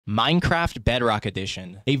Minecraft Bedrock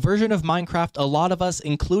Edition, a version of Minecraft a lot of us,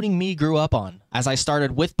 including me, grew up on. As I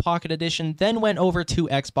started with Pocket Edition, then went over to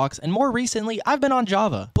Xbox, and more recently, I've been on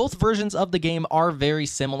Java. Both versions of the game are very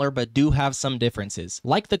similar, but do have some differences,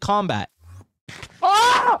 like the combat.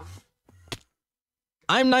 Ah!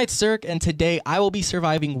 I'm KnightZerk, and today I will be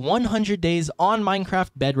surviving 100 days on Minecraft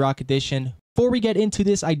Bedrock Edition. Before we get into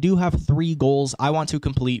this, I do have 3 goals I want to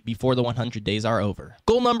complete before the 100 days are over.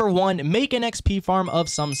 Goal number 1, make an XP farm of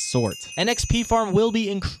some sort. An XP farm will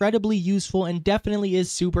be incredibly useful and definitely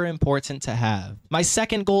is super important to have. My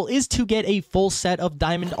second goal is to get a full set of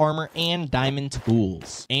diamond armor and diamond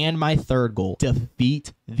tools. And my third goal,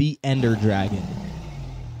 defeat the Ender Dragon.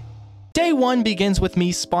 Day 1 begins with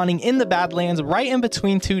me spawning in the Badlands right in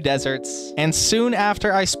between 2 deserts, and soon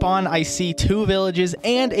after I spawn I see 2 villages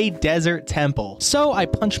and a desert temple. So I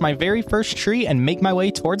punch my very first tree and make my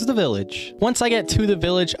way towards the village. Once I get to the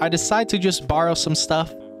village, I decide to just borrow some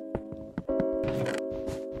stuff.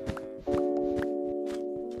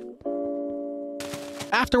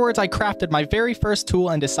 Afterwards, I crafted my very first tool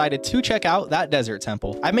and decided to check out that desert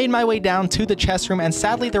temple. I made my way down to the chest room, and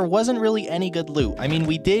sadly there wasn't really any good loot. I mean,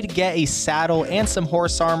 we did get a saddle and some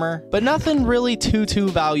horse armor, but nothing really too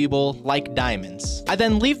valuable like diamonds. I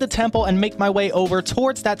then leave the temple and make my way over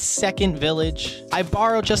towards that second village. I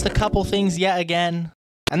borrow just a couple things yet again.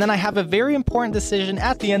 And then I have a very important decision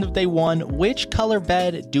at the end of day 1. Which color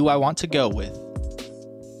bed do I want to go with?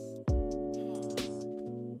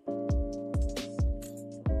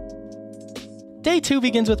 Day 2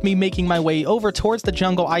 begins with me making my way over towards the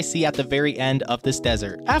jungle I see at the very end of this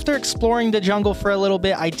desert. After exploring the jungle for a little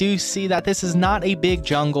bit, I do see that this is not a big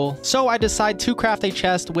jungle, so I decide to craft a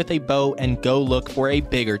chest with a bow and go look for a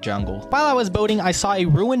bigger jungle. While I was boating, I saw a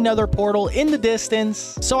ruined nether portal in the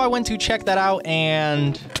distance, so I went to check that out,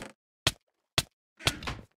 and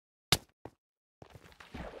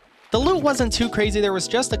the loot wasn't too crazy. There was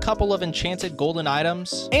just a couple of enchanted golden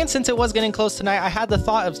items. And since it was getting close to night, I had the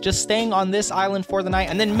thought of just staying on this island for the night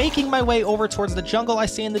and then making my way over towards the jungle I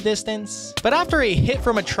see in the distance. But after a hit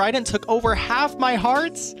from a trident took over half my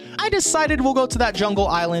hearts, I decided we'll go to that jungle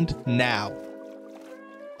island now.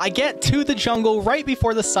 I get to the jungle right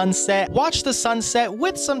before the sunset, watch the sunset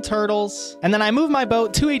with some turtles, and then I move my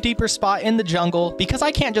boat to a deeper spot in the jungle because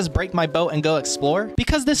I can't just break my boat and go explore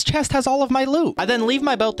because this chest has all of my loot. I then leave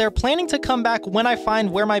my boat there, planning to come back when I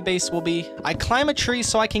find where my base will be. I climb a tree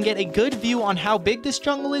so I can get a good view on how big this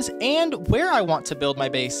jungle is and where I want to build my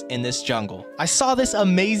base in this jungle. I saw this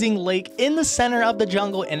amazing lake in the center of the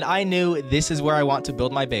jungle and I knew this is where I want to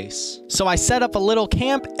build my base. So I set up a little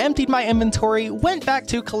camp, emptied my inventory, went back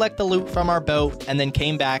to collect the loot from our boat, and then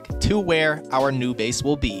came back to where our new base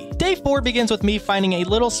will be. Day 4 begins with me finding a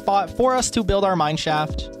little spot for us to build our mine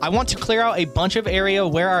shaft. I want to clear out a bunch of area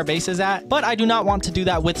where our base is at, but I do not want to do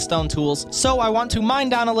that with stone tools, so I want to mine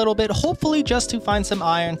down a little bit, hopefully just to find some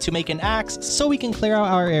iron to make an axe so we can clear out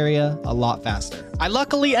our area a lot faster. I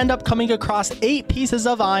luckily end up coming across 8 pieces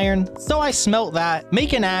of iron, so I smelt that,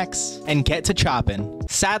 make an axe, and get to chopping.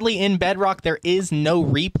 Sadly, in Bedrock, there is no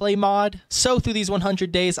replay mod, so through these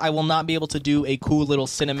 100 days, I will not be able to do a cool little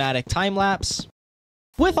cinematic time lapse.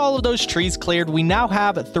 With all of those trees cleared, we now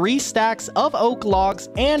have 3 stacks of oak logs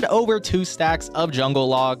and over 2 stacks of jungle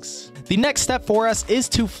logs. The next step for us is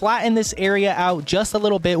to flatten this area out just a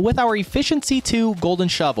little bit with our efficiency 2 golden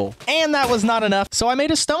shovel. And that was not enough, so I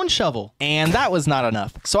made a stone shovel. And that was not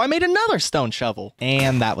enough, so I made another stone shovel.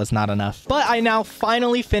 And that was not enough. But I now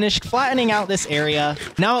finally finished flattening out this area.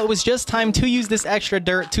 Now it was just time to use this extra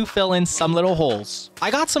dirt to fill in some little holes.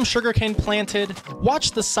 I got some sugarcane planted,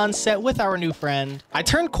 watched the sunset with our new friend. I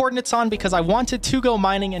turned coordinates on because I wanted to go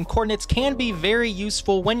mining, and coordinates can be very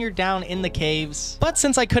useful when you're down in the caves. But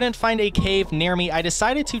since I couldn't find a cave near me, I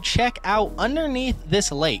decided to check out underneath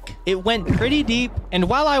this lake. It went pretty deep, and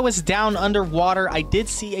while I was down underwater, I did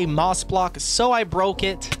see a moss block, so I broke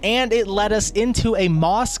it, and it led us into a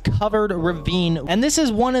moss-covered ravine, and this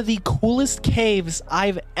is one of the coolest caves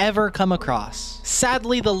I've ever come across.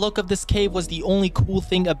 Sadly, the look of this cave was the only cool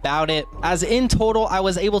thing about it, as in total, I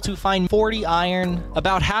was able to find 40 iron,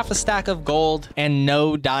 about half a stack of gold, and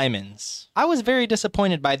no diamonds. I was very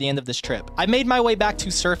disappointed by the end of this trip. I made my way back to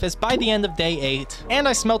surface by the end of day 8, and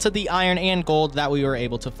I smelted the iron and gold that we were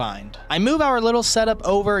able to find. I move our little setup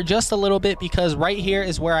over just a little bit because right here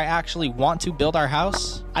is where I actually want to build our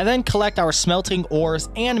house. I then collect our smelting ores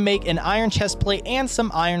and make an iron chest plate and some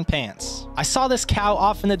iron pants. I saw this cow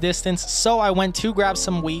off in the distance, so I went to grab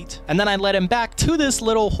some wheat, and then I led him back to this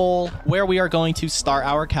little hole where we are going to start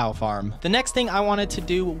our cow farm. The next thing I wanted to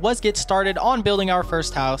do was get started on building our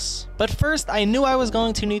first house. But first, I knew I was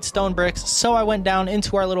going to need stone bricks, so I went down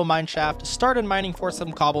into our little mine shaft, started mining for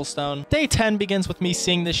some cobblestone. Day 10 begins with me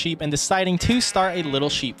seeing the sheep and deciding to start a little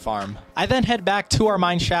sheep farm. I then head back to our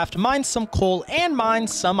mine shaft, mine some coal, and mine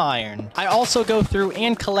some iron. I also go through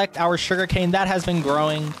and collect our sugarcane that has been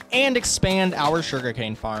growing and expand our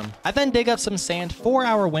sugarcane farm. I then dig up some sand for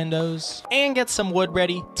our windows and get some wood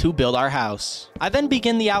ready to build our house. I then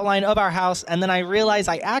begin the outline of our house, and then I realize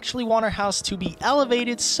I actually want our house to be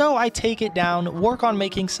elevated, so I take it down, work on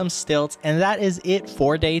making some stilts, and that is it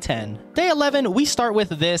for day 10. Day 11, we start with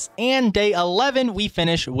this, and day 11, we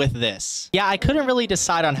finish with this. Yeah, I couldn't really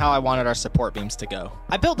decide on how I wanted our support beams to go.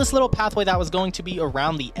 I built this little pathway that was going to be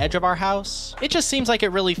around the edge of our house. It just seems like it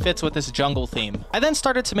really fits with this jungle theme. I then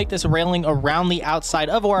started to make this railing around the outside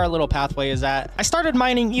of where our little pathway is at. I started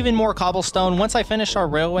mining even more cobblestone. Once I finished our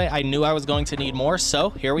railway, I knew I was going to need more, so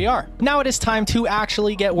here we are. Now it is time to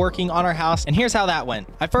actually get working on our house, and here's how that went.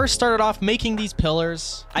 I first started off making these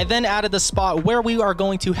pillars. I then added the spot where we are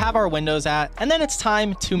going to have our windows at, and then it's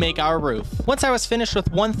time to make our roof. Once I was finished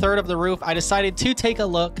with 1/3 of the roof, I decided to take a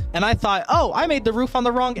look, and I thought, oh, I made the roof on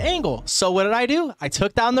the wrong angle. So what did I do? I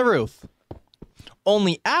took down the roof.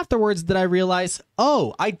 Only afterwards did I realize,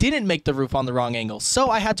 oh, I didn't make the roof on the wrong angle, so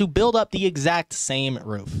I had to build up the exact same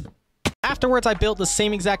roof. Afterwards, I built the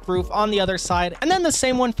same exact roof on the other side, and then the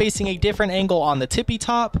same one facing a different angle on the tippy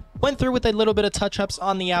top. Went through with a little bit of touch-ups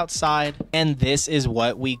on the outside, and this is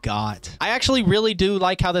what we got. I actually really do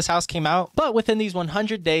like how this house came out, but within these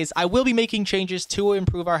 100 days, I will be making changes to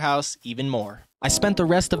improve our house even more. I spent the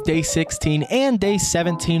rest of day 16 and day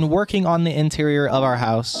 17 working on the interior of our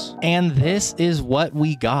house, and this is what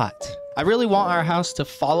we got. I really want our house to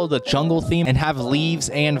follow the jungle theme and have leaves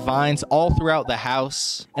and vines all throughout the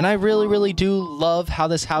house. And I really do love how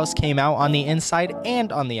this house came out on the inside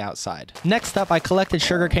and on the outside. Next up, I collected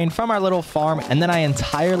sugarcane from our little farm, and then I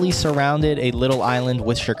entirely surrounded a little island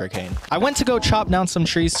with sugarcane. I went to go chop down some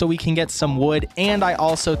trees so we can get some wood, and I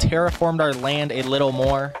also terraformed our land a little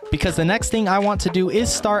more, because the next thing I want to do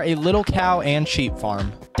is start a little cow and sheep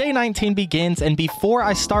farm. Day 19 begins, and before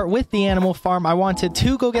I start with the animal farm, I wanted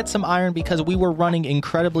to go get some iron because we were running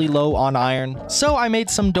incredibly low on iron. So I made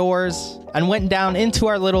some doors and went down into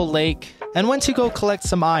our little lake and went to go collect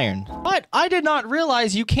some iron. But I did not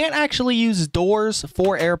realize you can't actually use doors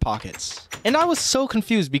for air pockets. And I was so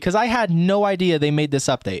confused because I had no idea they made this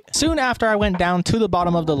update. Soon after, I went down to the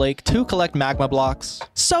bottom of the lake to collect magma blocks.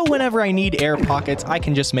 So whenever I need air pockets, I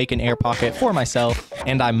can just make an air pocket for myself,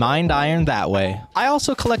 and I mined iron that way. I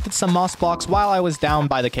also collected some moss blocks while I was down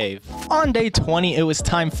by the cave. On day 20, it was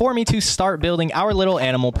time for me to start building our little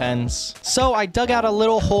animal pens. So I dug out a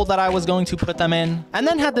little hole that I was going to put them in, and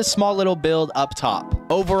then had this small little build up top.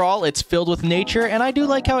 Overall, it's filled with nature, and I do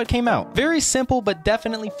like how it came out. Very simple, but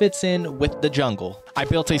definitely fits in with the jungle. I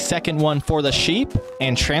built a second one for the sheep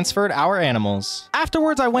and transferred our animals.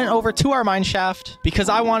 Afterwards, I went over to our mine shaft because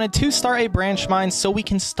I wanted to start a branch mine so we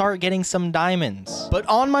can start getting some diamonds. But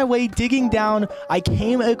on my way digging down, I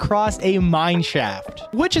came across a mine shaft,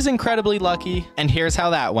 which is incredibly lucky, and here's how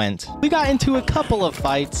that went. We got into a couple of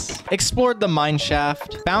fights, explored the mine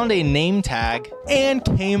shaft, found a name tag, and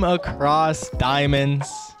came across diamonds.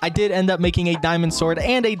 I did end up making a diamond sword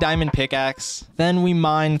and a diamond pickaxe. Then we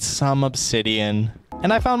mined some obsidian,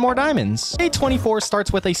 and I found more diamonds. Day 24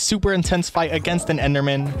 starts with a super intense fight against an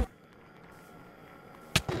enderman.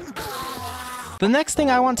 The next thing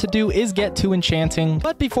I want to do is get to enchanting,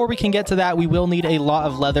 but before we can get to that, we will need a lot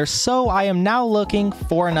of leather, so I am now looking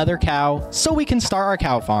for another cow so we can start our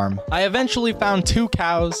cow farm. I eventually found 2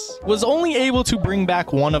 cows, was only able to bring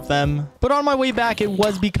back one of them, but on my way back, it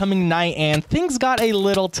was becoming night and things got a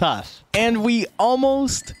little tough, and we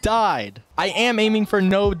almost died. I am aiming for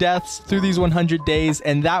no deaths through these 100 days,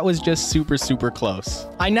 and that was just super close.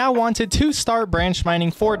 I now wanted to start branch mining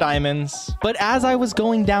for diamonds, but as I was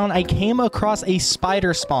going down, I came across a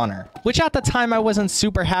spider spawner, which at the time I wasn't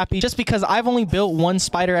super happy just because I've only built one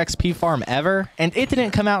spider XP farm ever, and it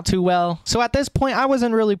didn't come out too well. So at this point, I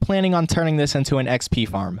wasn't really planning on turning this into an XP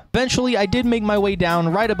farm. Eventually, I did make my way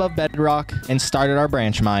down right above Bedrock and started our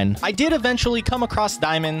branch mine. I did eventually come across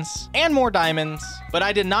diamonds and more diamonds, but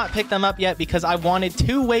I did not pick them up yet because I wanted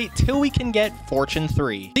to wait till we can get Fortune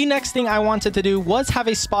 3. The next thing I wanted to do was have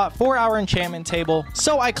a spot for our enchantment table,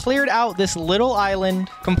 so I cleared out this little island,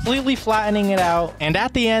 completely flattening it out, and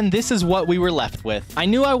at the end, this is what we were left with. I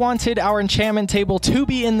knew I wanted our enchantment table to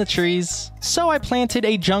be in the trees, so I planted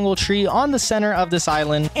a jungle tree on the center of this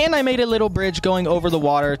island, and I made a little bridge going over the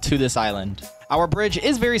water to this island. Our bridge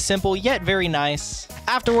is very simple, yet very nice.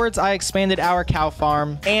 Afterwards, I expanded our cow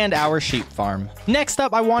farm and our sheep farm. Next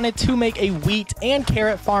up, I wanted to make a wheat and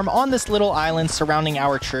carrot farm on this little island surrounding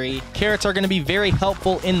our tree. Carrots are going to be very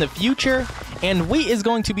helpful in the future, and wheat is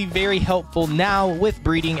going to be very helpful now with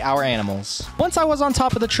breeding our animals. Once I was on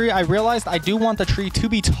top of the tree, I realized I do want the tree to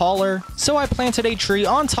be taller, so I planted a tree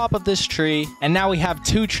on top of this tree, and now we have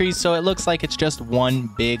 2 trees, so it looks like it's just one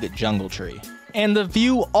big jungle tree. And the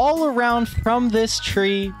view all around from this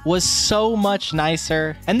tree was so much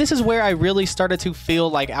nicer. And this is where I really started to feel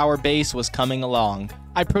like our base was coming along.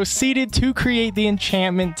 I proceeded to create the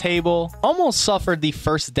enchantment table, almost suffered the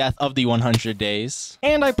first death of the 100 days,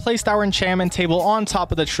 and I placed our enchantment table on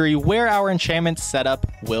top of the tree where our enchantment setup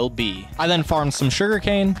will be. I then farmed some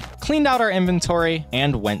sugarcane, cleaned out our inventory,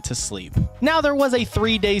 and went to sleep. Now there was a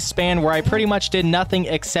 3-day span where I pretty much did nothing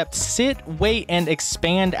except sit, wait, and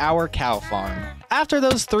expand our cow farm. After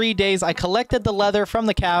those 3 days, I collected the leather from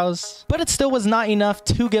the cows, but it still was not enough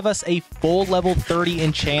to give us a full level 30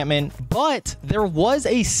 enchantment, but there was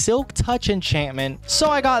a silk touch enchantment, so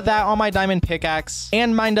I got that on my diamond pickaxe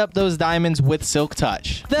and mined up those diamonds with silk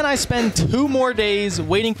touch. Then I spent 2 more days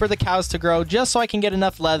waiting for the cows to grow just so I can get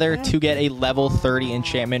enough leather to get a level 30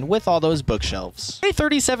 enchantment with all those bookshelves. A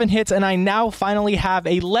 37 hits and I now finally have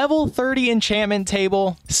a level 30 enchantment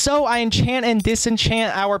table, so I enchant and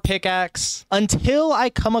disenchant our pickaxe until I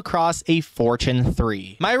come across a Fortune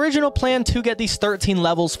 3. My original plan to get these 13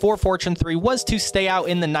 levels for Fortune 3 was to stay out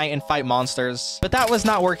in the night and fight monsters, but that was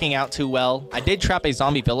not working out too well. I did trap a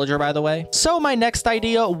zombie villager, by the way. So my next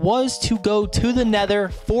idea was to go to the nether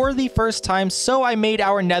for the first time, so I made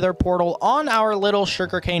our nether portal on our little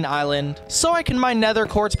sugarcane island so I can mine nether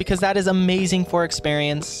quartz because that is amazing for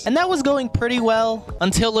experience. And that was going pretty well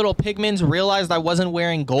until little pigments realized I wasn't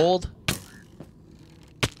wearing gold.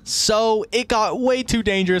 So it got way too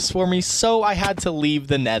dangerous for me, so I had to leave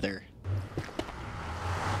the nether.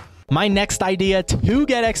 My next idea to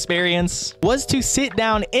get experience was to sit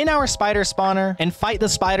down in our spider spawner and fight the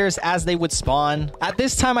spiders as they would spawn. At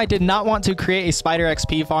this time, I did not want to create a spider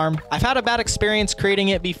XP farm. I've had a bad experience creating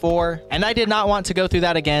it before, and I did not want to go through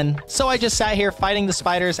that again. So I just sat here fighting the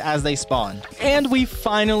spiders as they spawned. And we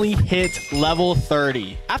finally hit level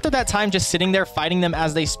 30. After that time just sitting there fighting them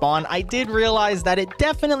as they spawn, I did realize that it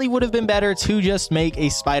definitely would have been better to just make a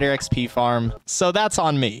spider XP farm. So that's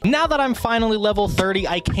on me. Now that I'm finally level 30,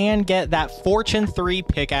 I can get that Fortune 3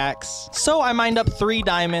 pickaxe. So I mined up 3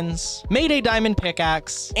 diamonds, made a diamond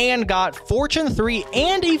pickaxe, and got Fortune 3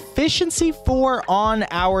 and Efficiency 4 on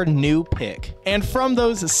our new pick. And from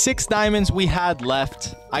those 6 diamonds we had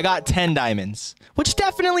left, I got 10 diamonds, which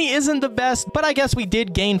definitely isn't the best, but I guess we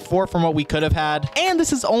did gain 4 from what we could have had. And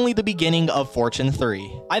this is only the beginning of Fortune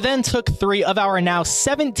 3. I then took 3 of our now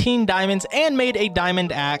 17 diamonds and made a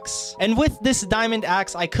diamond axe. And with this diamond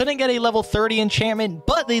axe, I couldn't get a level 30 enchantment,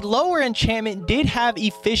 but the lower enchantment did have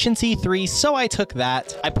Efficiency 3, so I took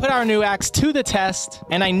that. I put our new axe to the test,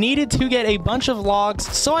 and I needed to get a bunch of logs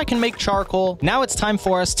so I can make charcoal. Now it's time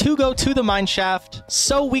for us to go to the mine shaft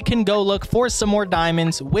so we can go look for some more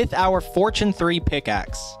diamonds with our Fortune 3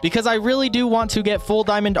 pickaxe, because I really do want to get full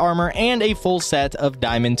diamond armor and a full set of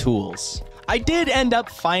diamond tools. I did end up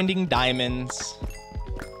finding diamonds.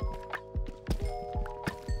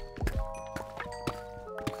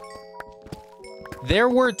 There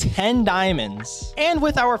were 10 diamonds, and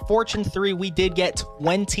with our Fortune 3, we did get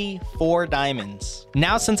 24 diamonds.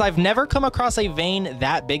 Now, since I've never come across a vein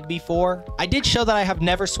that big before, I did show that I have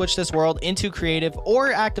never switched this world into creative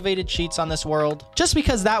or activated cheats on this world, just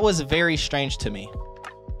because that was very strange to me.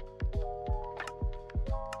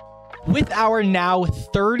 With our now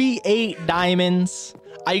 38 diamonds,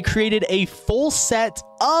 I created a full set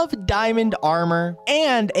of diamond armor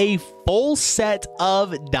and a full set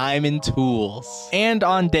of diamond tools. And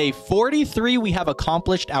on day 43, we have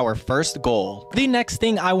accomplished our first goal. The next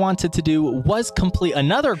thing I wanted to do was complete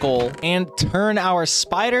another goal and turn our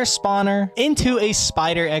spider spawner into a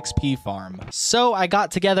spider XP farm. So I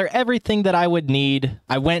got together everything that I would need.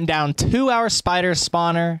 I went down to our spider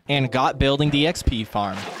spawner and got building the XP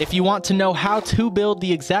farm. If you want to know how to build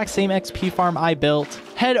the exact same XP farm I built,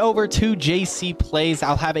 head over to JC Plays.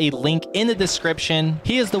 I'll have a link in the description.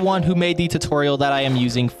 He is the one who made the tutorial that I am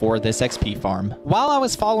using for this XP farm. While I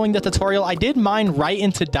was following the tutorial, I did mine right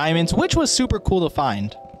into diamonds, which was super cool to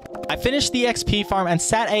find. I finished the XP farm and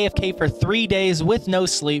sat AFK for 3 days with no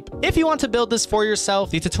sleep. If you want to build this for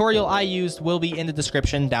yourself, the tutorial I used will be in the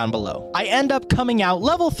description down below. I end up coming out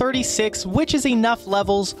level 36, which is enough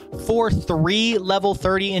levels for 3 level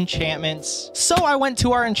 30 enchantments. So I went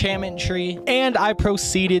to our enchantment tree and I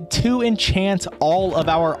proceeded to enchant all of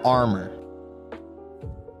our armor.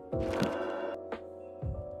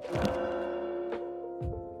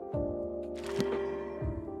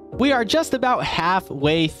 We are just about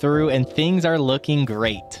halfway through and things are looking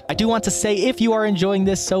great. I do want to say, if you are enjoying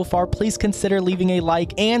this so far, please consider leaving a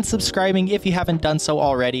like and subscribing if you haven't done so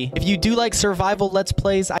already. If you do like survival Let's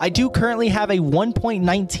Plays, I do currently have a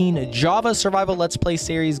 1.19 Java survival Let's Play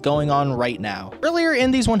series going on right now. Earlier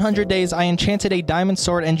in these 100 days, I enchanted a diamond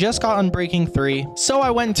sword and just got Unbreaking 3. So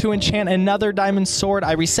I went to enchant another diamond sword.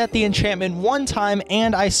 I reset the enchantment one time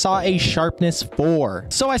and I saw a sharpness 4.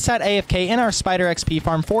 So I sat AFK in our spider XP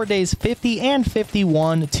farm for days 50 and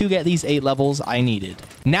 51 to get these 8 levels I needed.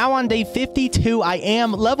 Now on day 52, I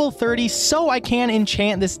am level 30, so I can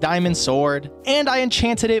enchant this diamond sword. And I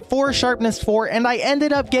enchanted it for sharpness 4, and I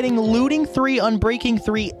ended up getting looting 3, unbreaking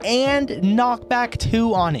 3, and knockback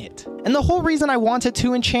 2 on it. And the whole reason I wanted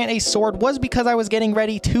to enchant a sword was because I was getting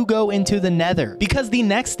ready to go into the nether. Because the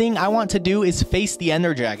next thing I want to do is face the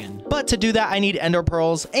ender dragon. But to do that, I need ender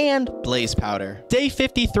pearls and blaze powder. Day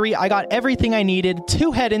 53, I got everything I needed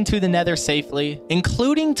to head into the nether safely,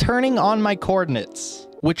 including turning on my coordinates,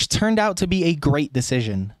 which turned out to be a great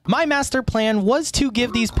decision. My master plan was to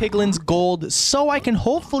give these piglins gold so I can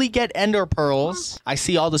hopefully get ender pearls. I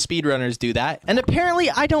see all the speedrunners do that. And apparently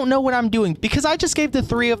I don't know what I'm doing because I just gave the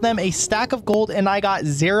 3 of them a stack of gold and I got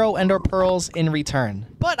 0 ender pearls in return.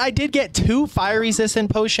 But I did get 2 fire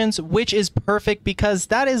resistant potions, which is perfect because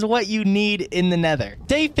that is what you need in the nether.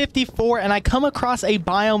 Day 54, and I come across a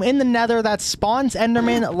biome in the nether that spawns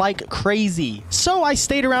endermen like crazy. So I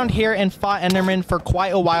stayed around here and fought endermen for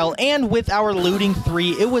quite a while, and with our looting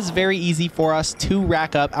 3, it was very easy for us to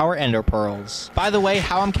rack up our ender pearls. By the way,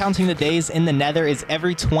 how I'm counting the days in the nether is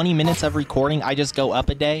every 20 minutes of recording, I just go up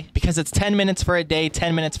a day because it's 10 minutes for a day,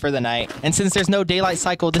 10 minutes for the night. And since there's no daylight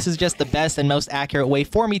cycle, this is just the best and most accurate way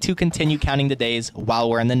for me to continue counting the days while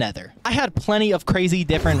we're in the nether. I had plenty of crazy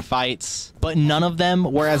different fights, but none of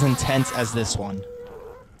them were as intense as this one.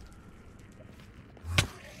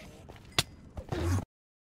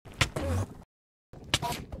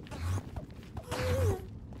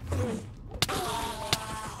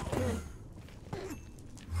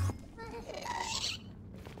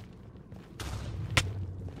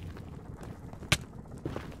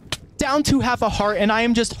 Down to half a heart, and I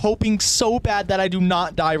am just hoping so bad that I do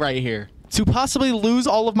not die right here. To possibly lose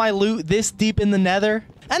all of my loot this deep in the nether.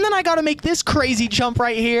 And then I gotta make this crazy jump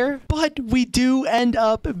right here. But we do end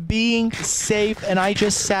up being safe, and I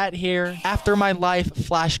just sat here after my life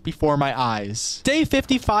flashed before my eyes. Day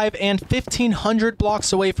 55 and 1500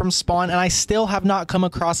 blocks away from spawn, and I still have not come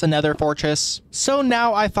across another fortress. So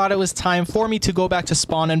now I thought it was time for me to go back to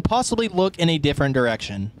spawn and possibly look in a different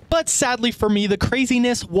direction. But sadly for me, the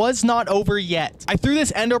craziness was not over yet. I threw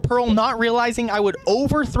this ender pearl not realizing I would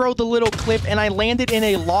overthrow the little cliff, and I landed in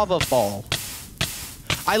a lava fall.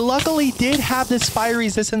 I luckily did have this fire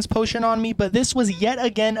resistance potion on me, but this was yet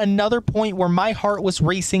again another point where my heart was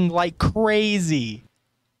racing like crazy.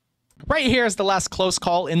 Right here is the last close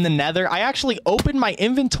call in the nether. I actually opened my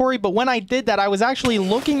inventory, but when I did that, I was actually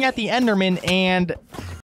looking at the enderman and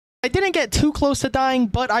I didn't get too close to dying,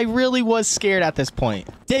 but I really was scared at this point.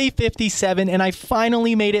 Day 57, and I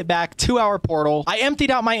finally made it back to our portal. I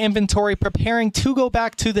emptied out my inventory, preparing to go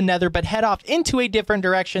back to the nether, but head off into a different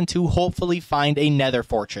direction to hopefully find a nether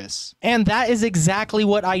fortress. And that is exactly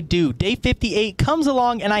what I do. Day 58 comes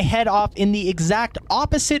along, and I head off in the exact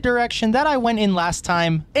opposite direction that I went in last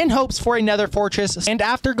time, in hopes for a nether fortress. And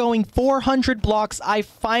after going 400 blocks, I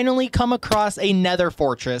finally come across a nether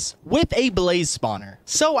fortress with a blaze spawner.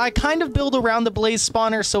 So I kind of build around the blaze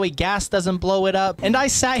spawner so a gas doesn't blow it up, and I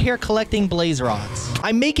sat here collecting blaze rods.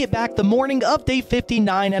 I make it back the morning of day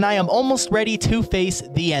 59, and I am almost ready to face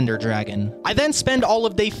the ender dragon. I then spend all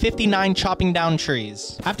of day 59 chopping down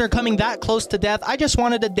trees. After coming that close to death, I just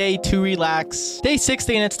wanted a day to relax. Day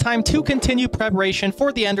 60, and it's time to continue preparation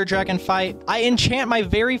for the ender dragon fight. I enchant my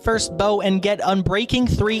very first bow and get Unbreaking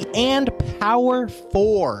 3 and Power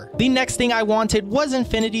 4. The next thing I wanted was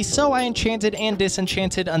Infinity, so I enchanted and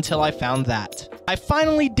disenchanted until I found that. I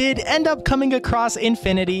finally did end up coming across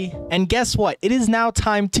Infinity, and guess what? It is now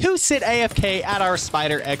time to sit AFK at our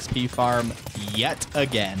spider XP farm yet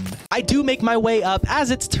again. I do make my way up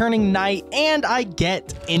as it's turning night, and I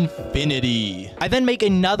get Infinity. I then make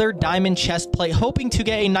another diamond chest plate, hoping to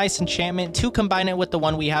get a nice enchantment to combine it with the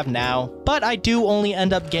one we have now, but I do only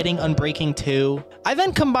end up getting Unbreaking 2. I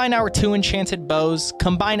then combine our 2 enchanted bows,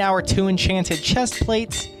 combine our 2 enchanted chest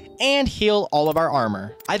plates, and heal all of our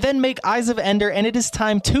armor. I then make Eyes of Ender, and it is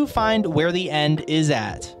time to find where the end is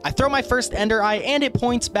at. I throw my first Ender Eye, and it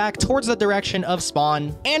points back towards the direction of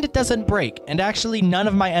spawn, and it doesn't break, and actually none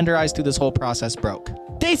of my Ender Eyes through this whole process broke.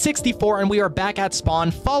 Day 64, and we are back at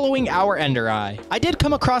spawn following our ender eye. I did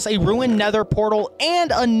come across a ruined nether portal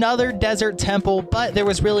and another desert temple, but there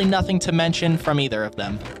was really nothing to mention from either of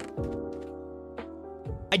them.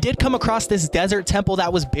 I did come across this desert temple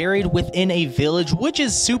that was buried within a village, which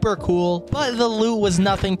is super cool, but the loot was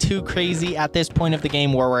nothing too crazy at this point of the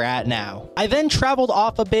game where we're at now. I then traveled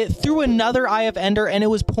off a bit through another Eye of Ender, and it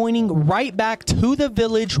was pointing right back to the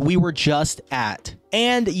village we were just at.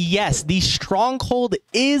 And yes, the stronghold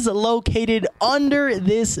is located under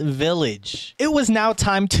this village. It was now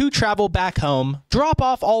time to travel back home, drop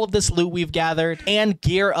off all of this loot we've gathered, and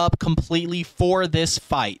gear up completely for this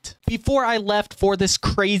fight. Before I left for this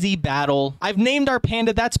crazy battle, I've named our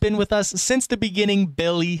panda that's been with us since the beginning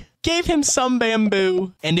Billy, gave him some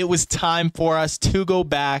bamboo, and it was time for us to go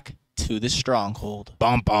back to the stronghold.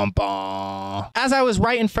 Bum, bum, bum. As I was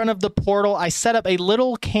right in front of the portal, I set up a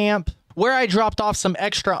little camp where I dropped off some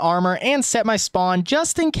extra armor and set my spawn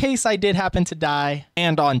just in case I did happen to die.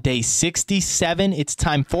 And on day 67, it's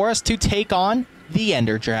time for us to take on the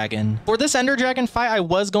Ender Dragon. For this Ender Dragon fight, I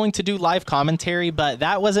was going to do live commentary, but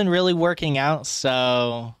that wasn't really working out,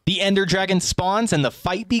 so the Ender Dragon spawns and the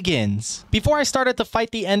fight begins. Before I started to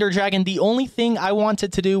fight the Ender Dragon, the only thing I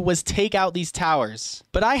wanted to do was take out these towers,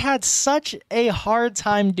 but I had such a hard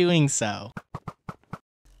time doing so.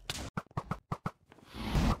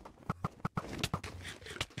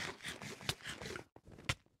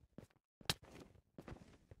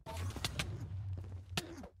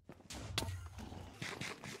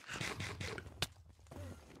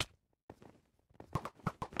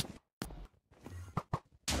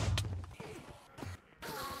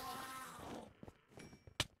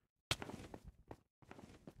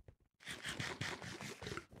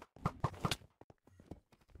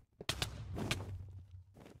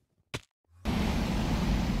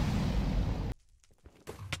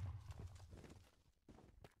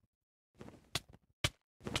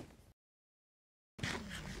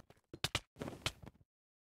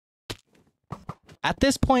 At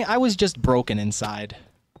this point, I was just broken inside.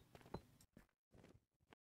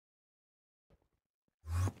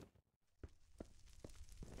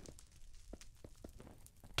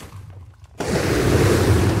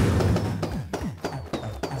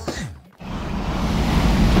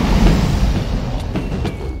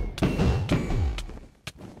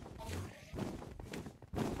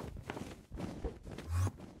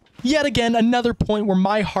 Yet again, another point where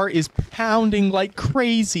my heart is pounding like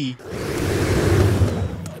crazy.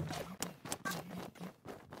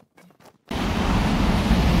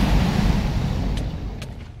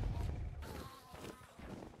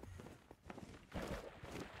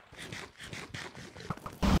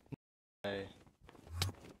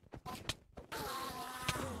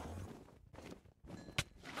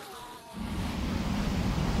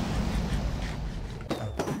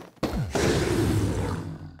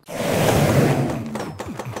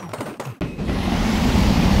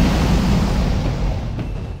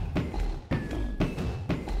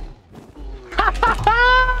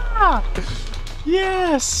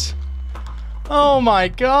 Yes! Oh my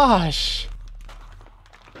gosh!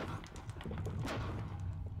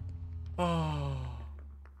 Oh.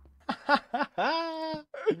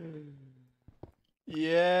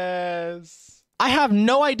 Yes! I have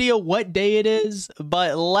no idea what day it is,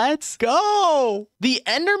 but let's go! The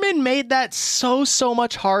Enderman made that so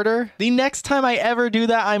much harder. The next time I ever do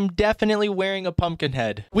that, I'm definitely wearing a pumpkin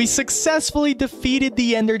head. We successfully defeated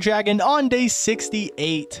the Ender Dragon on day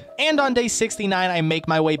 68. And on day 69, I make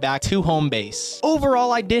my way back to home base.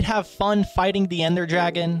 Overall, I did have fun fighting the Ender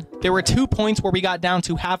Dragon. There were 2 points where we got down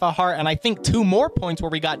to half a heart, and I think 2 more points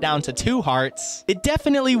where we got down to 2 hearts. It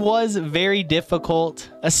definitely was very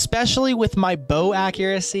difficult, especially with my bow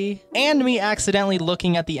accuracy and me accidentally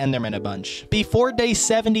looking at the Enderman a bunch. Before day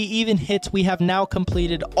 70 even hits, we have now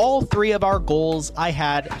completed all 3 of our goals I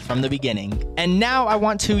had from the beginning. And now I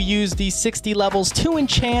want to use these 60 levels to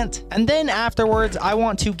enchant, and then afterwards I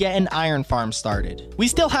want to get an iron farm started. We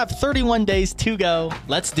still have 31 days to go.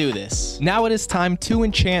 Let's do this. Now it is time to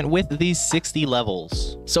enchant with these 60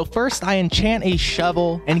 levels. So first I enchant a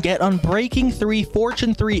shovel and get Unbreaking 3,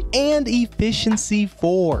 Fortune 3, and Efficiency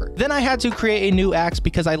 4. Then I had to create a new axe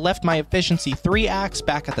because I left my Efficiency 3 axe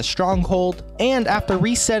back at the stronghold, and after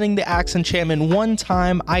resetting the axe enchantment 1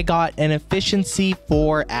 time, I got an Efficiency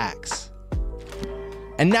 4 axe.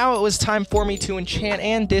 And now it was time for me to enchant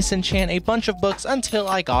and disenchant a bunch of books until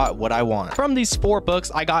I got what I want. From these 4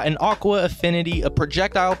 books, I got an Aqua Affinity, a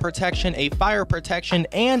Projectile Protection, a Fire Protection,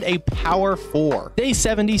 and a Power 4. Day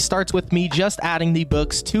 70 starts with me just adding the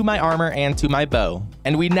books to my armor and to my bow.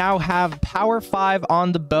 And we now have Power 5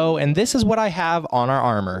 on the bow, and this is what I have on our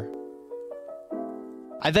armor.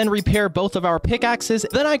 I then repair both of our pickaxes.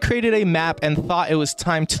 Then I created a map and thought it was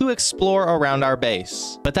time to explore around our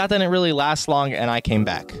base. But that didn't really last long and I came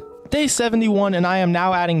back. Day 71 and I am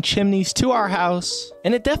now adding chimneys to our house,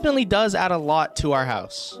 and it definitely does add a lot to our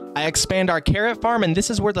house. I expand our carrot farm, and this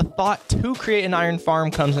is where the thought to create an iron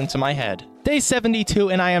farm comes into my head. Day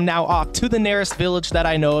 72 and I am now off to the nearest village that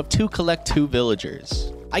I know of to collect 2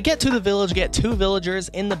 villagers. I get to the village, get 2 villagers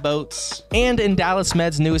in the boats, and in Dallas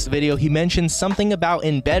Med's newest video, he mentioned something about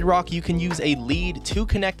in Bedrock, you can use a lead to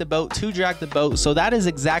connect the boat, to drag the boat, so that is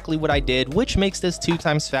exactly what I did, which makes this 2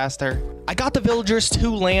 times faster. I got the villagers to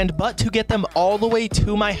land, but to get them all the way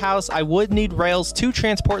to my house, I would need rails to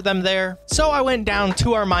transport them there. So I went down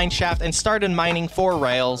to our mine shaft and started mining for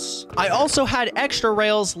rails. I also had extra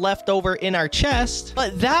rails left over in our chest,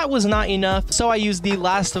 but that was not enough, so I used the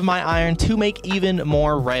last of my iron to make even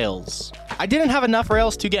more rails. I didn't have enough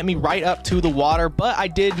rails to get me right up to the water, but I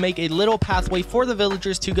did make a little pathway for the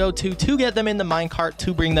villagers to go to get them in the minecart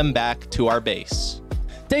to bring them back to our base.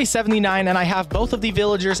 Day 79 and I have both of the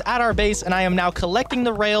villagers at our base, and I am now collecting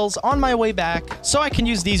the rails on my way back so I can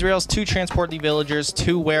use these rails to transport the villagers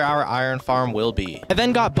to where our iron farm will be. I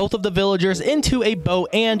then got both of the villagers into a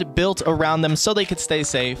boat and built around them so they could stay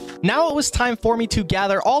safe. Now it was time for me to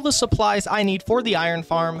gather all the supplies I need for the iron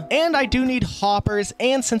farm, and I do need hoppers,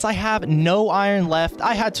 and since I have no iron left,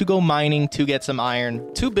 I had to go mining to get some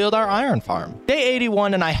iron to build our iron farm. Day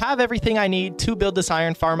 81 and I have everything I need to build this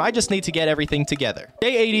iron farm. I just need to get everything together.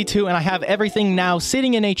 Day 82 and I have everything now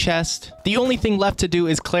sitting in a chest. The only thing left to do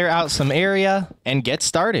is clear out some area and get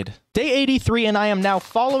started. Day 83 and I am now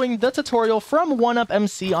following the tutorial from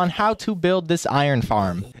 1UpMC on how to build this iron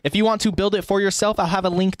farm. If you want to build it for yourself, I'll have a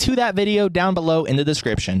link to that video down below in the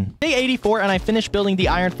description. Day 84 and I finished building the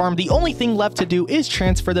iron farm. The only thing left to do is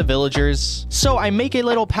transfer the villagers. So I make a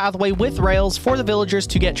little pathway with rails for the villagers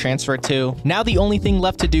to get transferred to. Now the only thing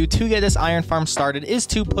left to do to get this iron farm started is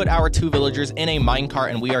to put our 2 villagers in a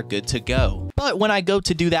minecart and we are good to go. But when I go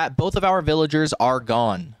to do that, both of our villagers are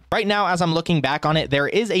gone. Right now, as I'm looking back on it, there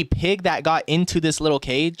is a pig that got into this little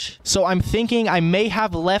cage. So I'm thinking I may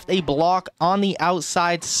have left a block on the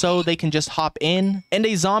outside so they can just hop in. And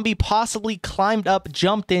a zombie possibly climbed up,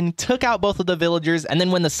 jumped in, took out both of the villagers. And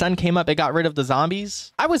then when the sun came up, it got rid of the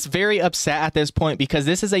zombies. I was very upset at this point because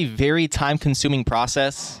this is a very time-consuming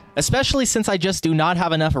process. Especially since I just do not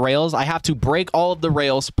have enough rails. I have to break all of the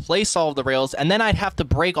rails, place all of the rails, and then I'd have to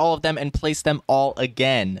break all of them and place them all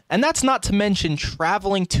again. And that's not to mention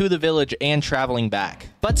traveling to the village and traveling back.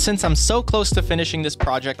 But since I'm so close to finishing this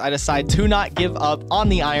project, I decide to not give up on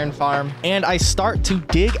the iron farm, and I start to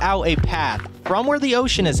dig out a path from where the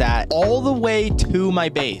ocean is at all the way to my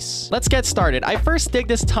base. Let's get started. I first dig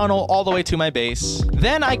this tunnel all the way to my base.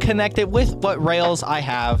 Then I connect it with what rails I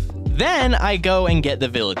have. Then I go and get the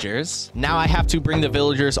villagers. Now I have to bring the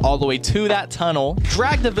villagers all the way to that tunnel,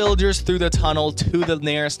 drag the villagers through the tunnel to the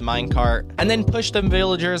nearest minecart, and then push the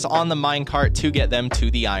villagers on the minecart to get them to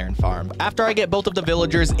the iron farm. After I get both of the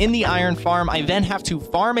villagers in the iron farm, I then have to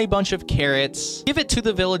farm a bunch of carrots, give it to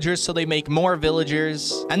the villagers so they make more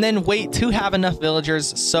villagers, and then wait to have enough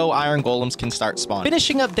villagers so iron golems can start spawning.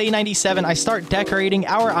 Finishing up day 97, I start decorating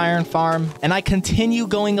our iron farm, and I continue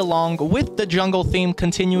going along with the jungle theme,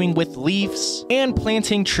 continuing with leaves and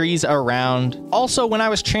planting trees around. Also, when I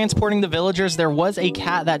was transporting the villagers, there was a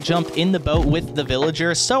cat that jumped in the boat with the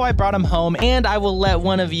villagers, so I brought him home, and I will let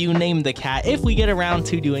one of you name the cat if we get around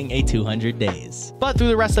to doing a 200 days. But through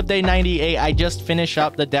the rest of day 98, I just finish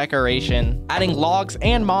up the decoration, adding logs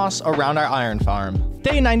and moss around our iron farm.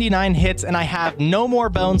 Day 99 hits and I have no more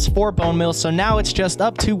bones for bone meal, so now it's just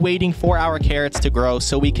up to waiting for our carrots to grow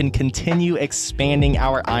so we can continue expanding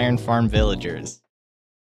our iron farm villagers.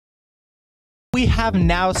 We have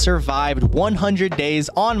now survived 100 days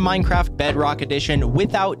on Minecraft Bedrock Edition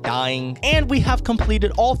without dying, and we have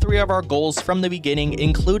completed all 3 of our goals from the beginning,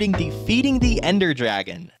 including defeating the Ender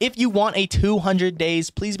Dragon. If you want a 200 days,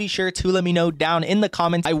 please be sure to let me know down in the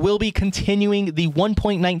comments. I will be continuing the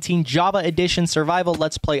 1.19 Java Edition survival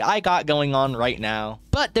Let's Play I got going on right now.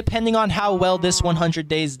 But depending on how well this 100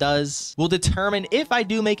 days does, will determine if I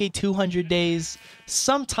do make a 200 days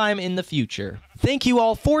sometime in the future. Thank you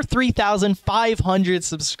all for 3,500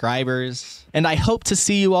 subscribers, and I hope to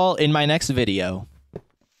see you all in my next video.